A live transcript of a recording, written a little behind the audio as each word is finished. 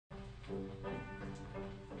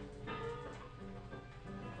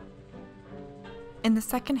In the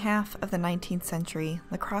second half of the 19th century,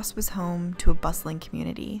 La Crosse was home to a bustling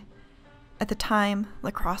community. At the time,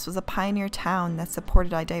 La Crosse was a pioneer town that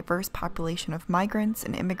supported a diverse population of migrants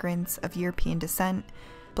and immigrants of European descent,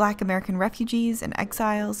 Black American refugees and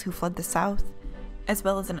exiles who fled the South, as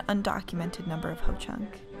well as an undocumented number of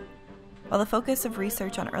Ho-Chunk. While the focus of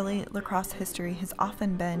research on early La Crosse history has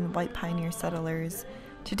often been white pioneer settlers,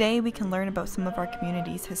 today we can learn about some of our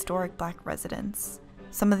community's historic Black residents.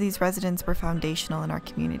 Some of these residents were foundational in our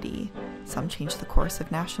community. Some changed the course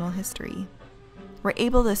of national history. We're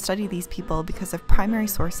able to study these people because of primary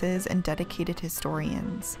sources and dedicated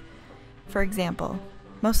historians. For example,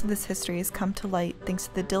 most of this history has come to light thanks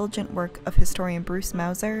to the diligent work of historian Bruce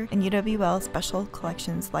Mauser and UWL Special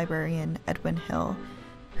Collections librarian Edwin Hill,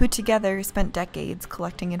 who together spent decades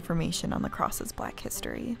collecting information on La Crosse's Black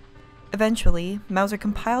history. Eventually, Mauser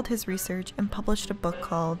compiled his research and published a book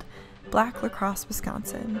called Black La Crosse,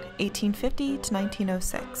 Wisconsin, 1850 to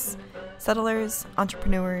 1906, Settlers,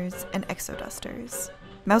 Entrepreneurs, and Exodusters.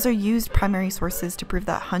 Mauser used primary sources to prove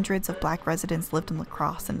that hundreds of Black residents lived in La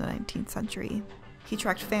Crosse in the 19th century. He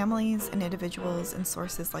tracked families and individuals in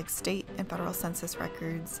sources like state and federal census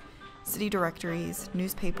records, city directories,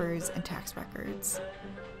 newspapers, and tax records.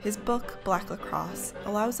 His book, Black La Crosse,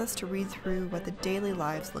 allows us to read through what the daily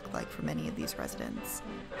lives looked like for many of these residents,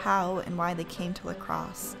 how and why they came to La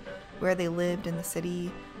Crosse, where they lived in the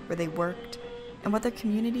city, where they worked, and what their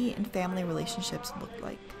community and family relationships looked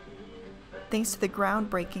like. Thanks to the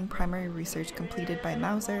groundbreaking primary research completed by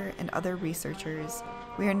Mauser and other researchers,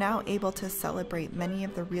 we are now able to celebrate many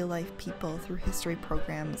of the real-life people through history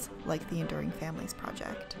programs like the Enduring Families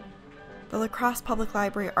Project. The La Crosse Public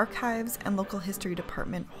Library Archives and Local History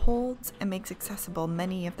Department holds and makes accessible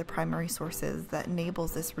many of the primary sources that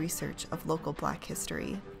enables this research of local Black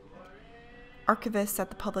history. Archivists at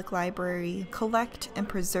the public library collect and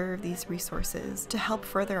preserve these resources to help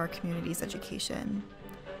further our community's education.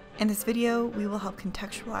 In this video, we will help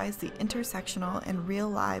contextualize the intersectional and real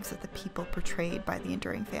lives of the people portrayed by the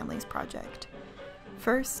Enduring Families Project.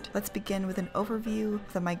 First, let's begin with an overview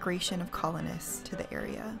of the migration of colonists to the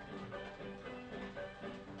area.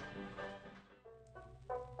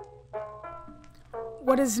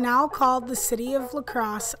 What is now called the city of La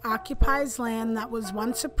Crosse occupies land that was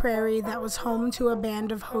once a prairie that was home to a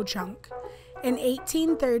band of Ho-Chunk. In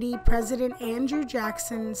 1830, President Andrew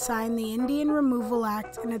Jackson signed the Indian Removal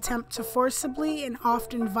Act, an attempt to forcibly and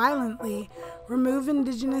often violently remove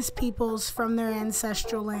indigenous peoples from their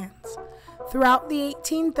ancestral lands. Throughout the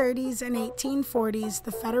 1830s and 1840s,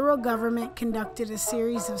 the federal government conducted a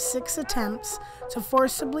series of 6 attempts to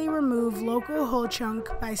forcibly remove local Ho-Chunk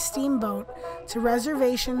by steamboat to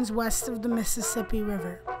reservations west of the Mississippi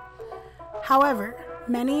River. However,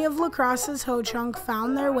 many of La Crosse's Ho-Chunk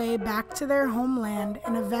found their way back to their homeland,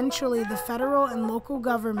 and eventually the federal and local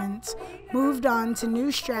governments moved on to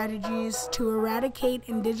new strategies to eradicate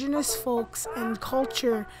indigenous folks and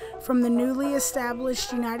culture from the newly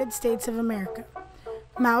established United States of America.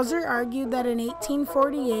 Mauser argued that in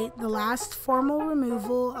 1848, the last formal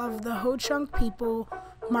removal of the Ho-Chunk people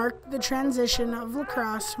marked the transition of La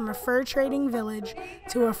Crosse from a fur trading village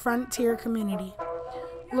to a frontier community.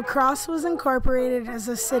 La Crosse was incorporated as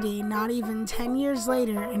a city not even 10 years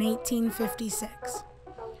later in 1856.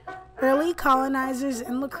 Early colonizers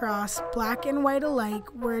in La Crosse, Black and white alike,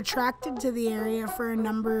 were attracted to the area for a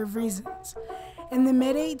number of reasons. In the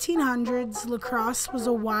mid-1800s, La Crosse was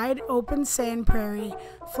a wide, open sand prairie,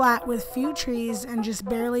 flat with few trees and just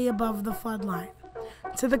barely above the floodline.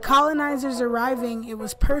 To the colonizers arriving, it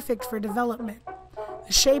was perfect for development.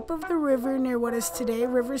 The shape of the river near what is today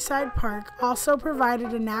Riverside Park also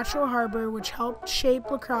provided a natural harbor which helped shape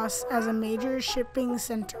La Crosse as a major shipping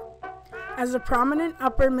center. As a prominent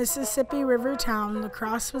upper Mississippi River town, La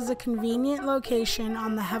Crosse was a convenient location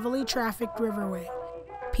on the heavily trafficked riverway.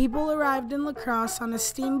 People arrived in La Crosse on a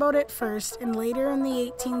steamboat at first and later in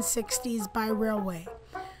the 1860s by railway.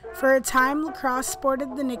 For a time, La Crosse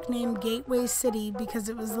sported the nickname Gateway City because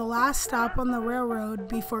it was the last stop on the railroad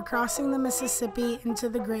before crossing the Mississippi into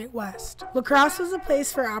the Great West. La Crosse was a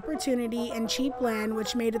place for opportunity and cheap land,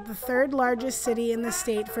 which made it the 3rd largest city in the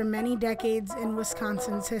state for many decades in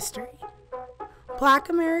Wisconsin's history. Black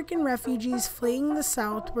American refugees fleeing the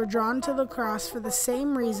South were drawn to La Crosse for the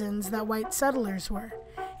same reasons that white settlers were.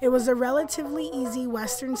 It was a relatively easy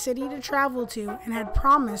western city to travel to and had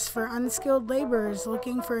promise for unskilled laborers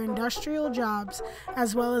looking for industrial jobs,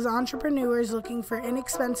 as well as entrepreneurs looking for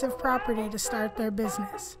inexpensive property to start their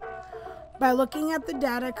business. By looking at the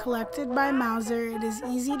data collected by Mauser, it is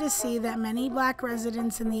easy to see that many black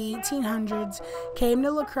residents in the 1800s came to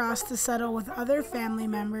La Crosse to settle with other family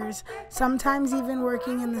members, sometimes even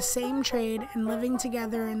working in the same trade and living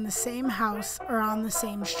together in the same house or on the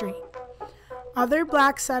same street. Other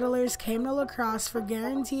black settlers came to La Crosse for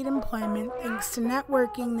guaranteed employment thanks to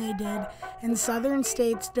networking they did in southern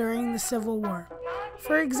states during the Civil War.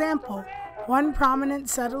 For example, one prominent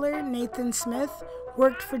settler, Nathan Smith,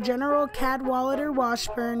 worked for General Cadwallader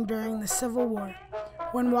Washburn during the Civil War.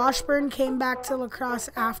 When Washburn came back to La Crosse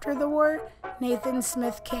after the war, Nathan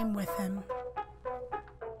Smith came with him.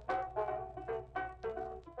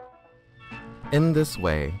 In this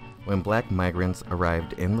way, when black migrants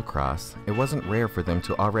arrived in La Crosse, it wasn't rare for them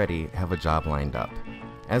to already have a job lined up,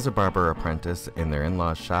 as a barber apprentice in their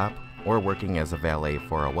in-law's shop or working as a valet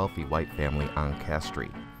for a wealthy white family on Cass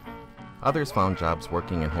Street. Others found jobs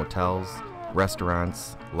working in hotels,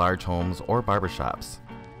 restaurants, large homes, or barbershops.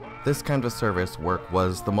 This kind of service work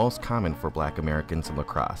was the most common for black Americans in La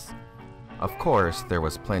Crosse. Of course, there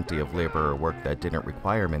was plenty of laborer work that didn't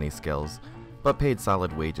require many skills, but paid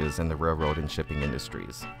solid wages in the railroad and shipping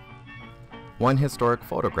industries. One historic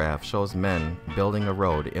photograph shows men building a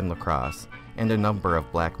road in La Crosse, and a number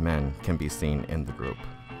of black men can be seen in the group.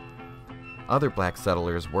 Other black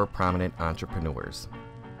settlers were prominent entrepreneurs.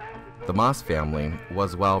 The Moss family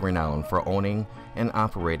was well renowned for owning and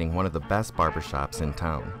operating one of the best barbershops in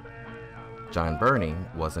town. John Burney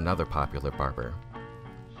was another popular barber,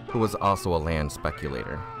 who was also a land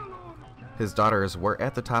speculator. His daughters were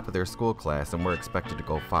at the top of their school class and were expected to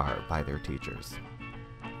go far by their teachers.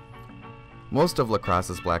 Most of La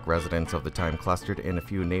Crosse's black residents of the time clustered in a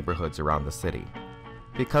few neighborhoods around the city.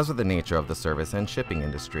 Because of the nature of the service and shipping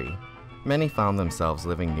industry, many found themselves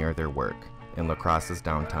living near their work in La Crosse's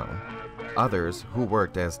downtown. Others, who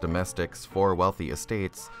worked as domestics for wealthy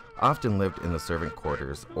estates, often lived in the servant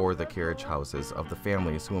quarters or the carriage houses of the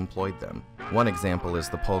families who employed them. One example is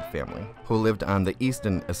the Pogue family, who lived on the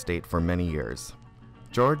Easton estate for many years.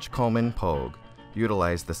 George Coleman Pogue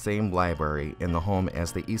utilized the same library in the home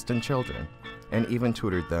as the Easton children, and even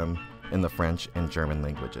tutored them in the French and German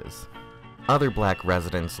languages. Other black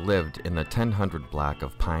residents lived in the 1000 block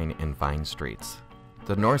of Pine and Vine Streets.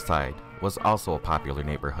 The north side was also a popular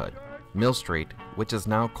neighborhood. Mill Street, which is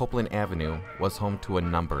now Copeland Avenue, was home to a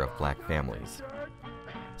number of black families.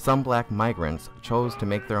 Some black migrants chose to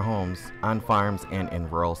make their homes on farms and in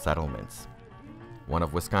rural settlements. One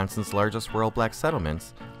of Wisconsin's largest rural black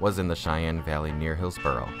settlements was in the Cheyenne Valley near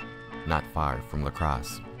Hillsboro, not far from La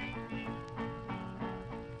Crosse.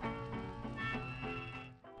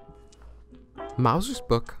 Mauser's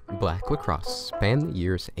book, Black La Crosse, spanned the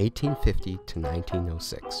years 1850 to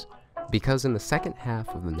 1906, because in the second half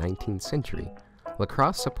of the 19th century, La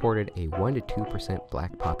Crosse supported a 1 to 2%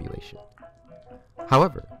 black population.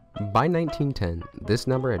 However, by 1910, this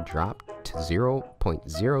number had dropped to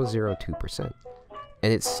 0.002%,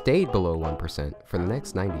 and it stayed below 1% for the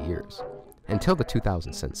next 90 years, until the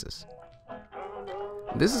 2000 census.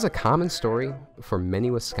 This is a common story for many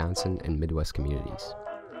Wisconsin and Midwest communities.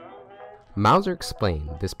 Mauser explained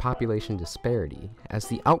this population disparity as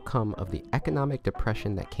the outcome of the economic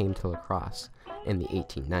depression that came to La Crosse in the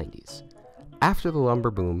 1890s, after the lumber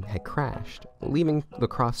boom had crashed, leaving La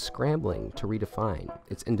Crosse scrambling to redefine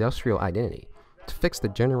its industrial identity to fix the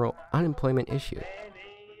general unemployment issue.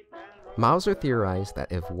 Mauser theorized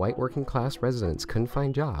that if white working-class residents couldn't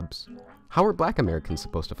find jobs, how were black Americans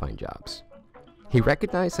supposed to find jobs? He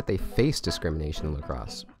recognized that they faced discrimination in La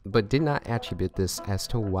Crosse, but did not attribute this as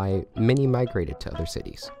to why many migrated to other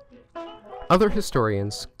cities. Other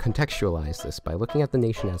historians contextualize this by looking at the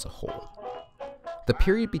nation as a whole. The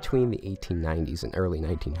period between the 1890s and early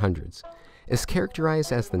 1900s is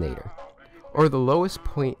characterized as the nadir, or the lowest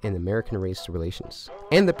point in American race relations,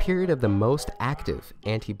 and the period of the most active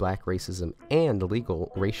anti-black racism and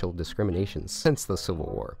illegal racial discrimination since the Civil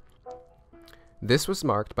War. This was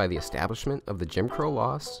marked by the establishment of the Jim Crow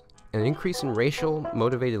laws, an increase in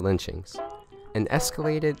racial-motivated lynchings, and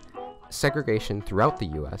escalated segregation throughout the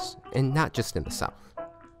U.S., and not just in the South.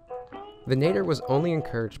 The nadir was only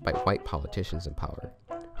encouraged by white politicians in power,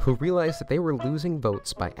 who realized that they were losing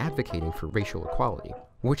votes by advocating for racial equality,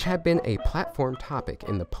 which had been a platform topic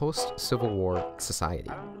in the post-Civil War society.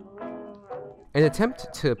 An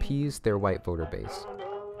attempt to appease their white voter base,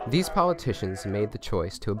 these politicians made the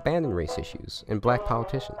choice to abandon race issues and black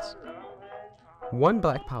politicians. One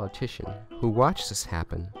black politician who watched this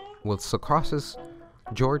happen was La Crosse's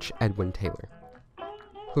George Edwin Taylor,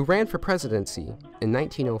 who ran for presidency in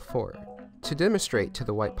 1904 to demonstrate to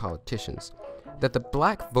the white politicians that the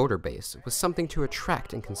black voter base was something to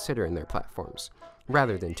attract and consider in their platforms,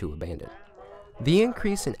 rather than to abandon. The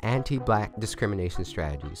increase in anti-black discrimination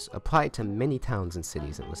strategies applied to many towns and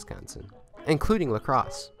cities in Wisconsin, including La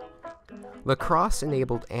Crosse. La Crosse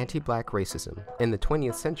enabled anti-black racism in the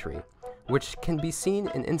 20th century, which can be seen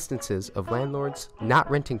in instances of landlords not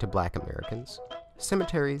renting to black Americans,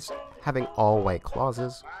 cemeteries having all-white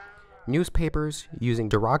clauses, newspapers using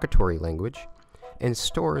derogatory language, and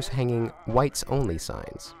stores hanging whites-only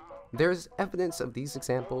signs. There's evidence of these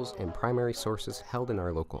examples in primary sources held in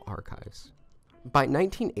our local archives. By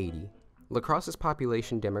 1980, La Crosse's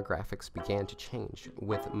population demographics began to change,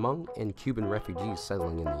 with Hmong and Cuban refugees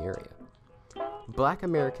settling in the area. Black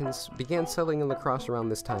Americans began settling in La Crosse around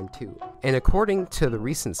this time too, and according to the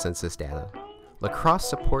recent census data, La Crosse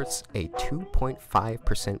supports a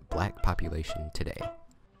 2.5% black population today.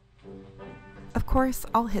 Of course,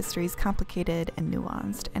 all history is complicated and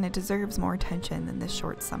nuanced, and it deserves more attention than this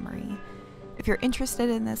short summary. If you're interested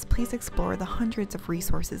in this, please explore the hundreds of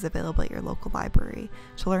resources available at your local library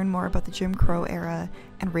to learn more about the Jim Crow era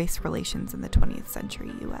and race relations in the 20th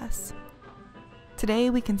century U.S.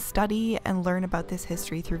 Today, we can study and learn about this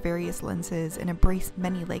history through various lenses and embrace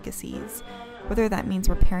many legacies, whether that means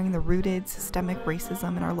repairing the rooted systemic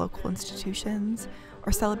racism in our local institutions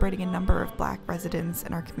or celebrating a number of Black residents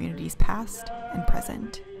in our communities past and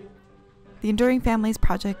present. The Enduring Families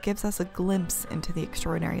Project gives us a glimpse into the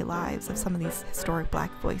extraordinary lives of some of these historic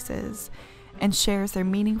Black voices and shares their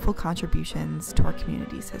meaningful contributions to our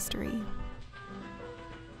community's history.